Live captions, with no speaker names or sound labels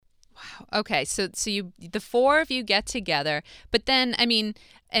Okay. So you the four of you get together, but then I mean,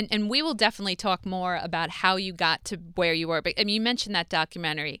 and we will definitely talk more about how you got to where you were. But I mean, you mentioned that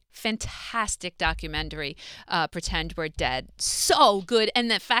documentary, fantastic documentary, Pretend We're Dead, so good, and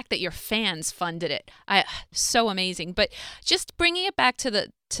the fact that your fans funded it, so amazing. But just bringing it back to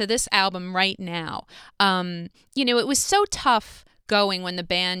this album right now, it was so tough going when the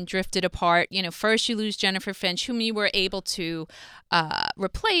band drifted apart. First you lose Jennifer Finch, whom you were able to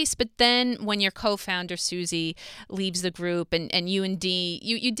replace, but then when your co-founder Susie leaves the group and you and Dee,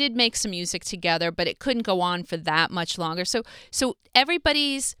 you did make some music together, but it couldn't go on for that much longer. So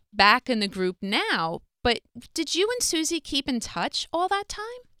everybody's back in the group now, but did you and Susie keep in touch all that time?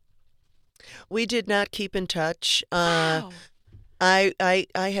 We did not keep in touch. Wow. I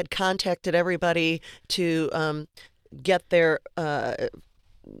had contacted everybody to get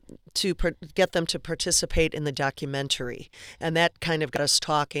get them to participate in the documentary, and that kind of got us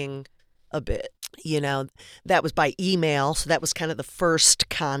talking a bit. That was by email, so that was kind of the first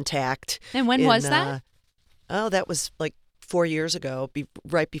contact. And when was that? That was like 4 years ago,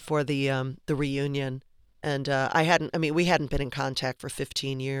 right before the reunion. And we hadn't been in contact for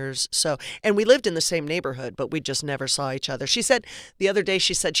 15 years. So, and we lived in the same neighborhood, but we just never saw each other. She said the other day,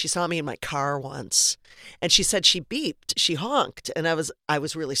 she saw me in my car once, and she said she beeped, she honked. And I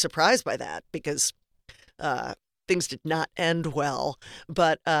was really surprised by that because things did not end well.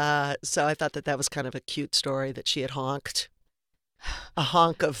 But so I thought that was kind of a cute story that she had honked. A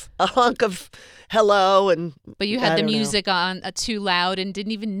honk of hello. But you had the music on too loud and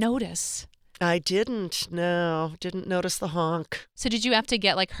didn't even notice. I didn't notice the honk. So did you have to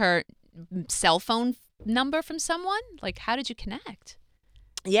get like her cell phone number from someone? Like, how did you connect?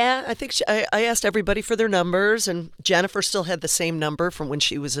 Yeah, I think I asked everybody for their numbers, and Jennifer still had the same number from when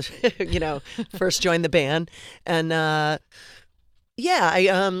she was, first joined the band. And I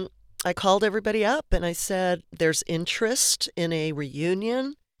called everybody up and I said, there's interest in a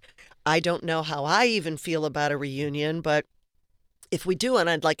reunion. I don't know how I even feel about a reunion, but if we do it,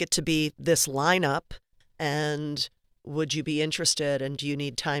 I'd like it to be this lineup, and would you be interested, and do you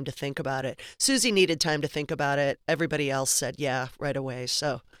need time to think about it? Susie needed time to think about it. Everybody else said yeah right away.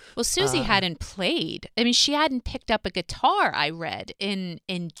 So, well, Susie hadn't played. I mean, she hadn't picked up a guitar, I read, in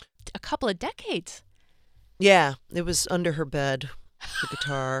a couple of decades. Yeah, it was under her bed, the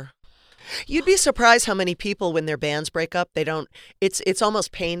guitar. You'd be surprised how many people, when their bands break up, they don't. It's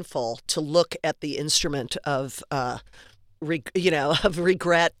almost painful to look at the instrument of of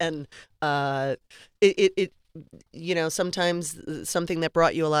regret, and sometimes something that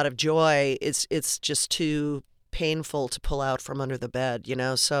brought you a lot of joy, it's just too painful to pull out from under the bed,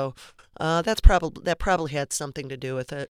 so that probably had something to do with it.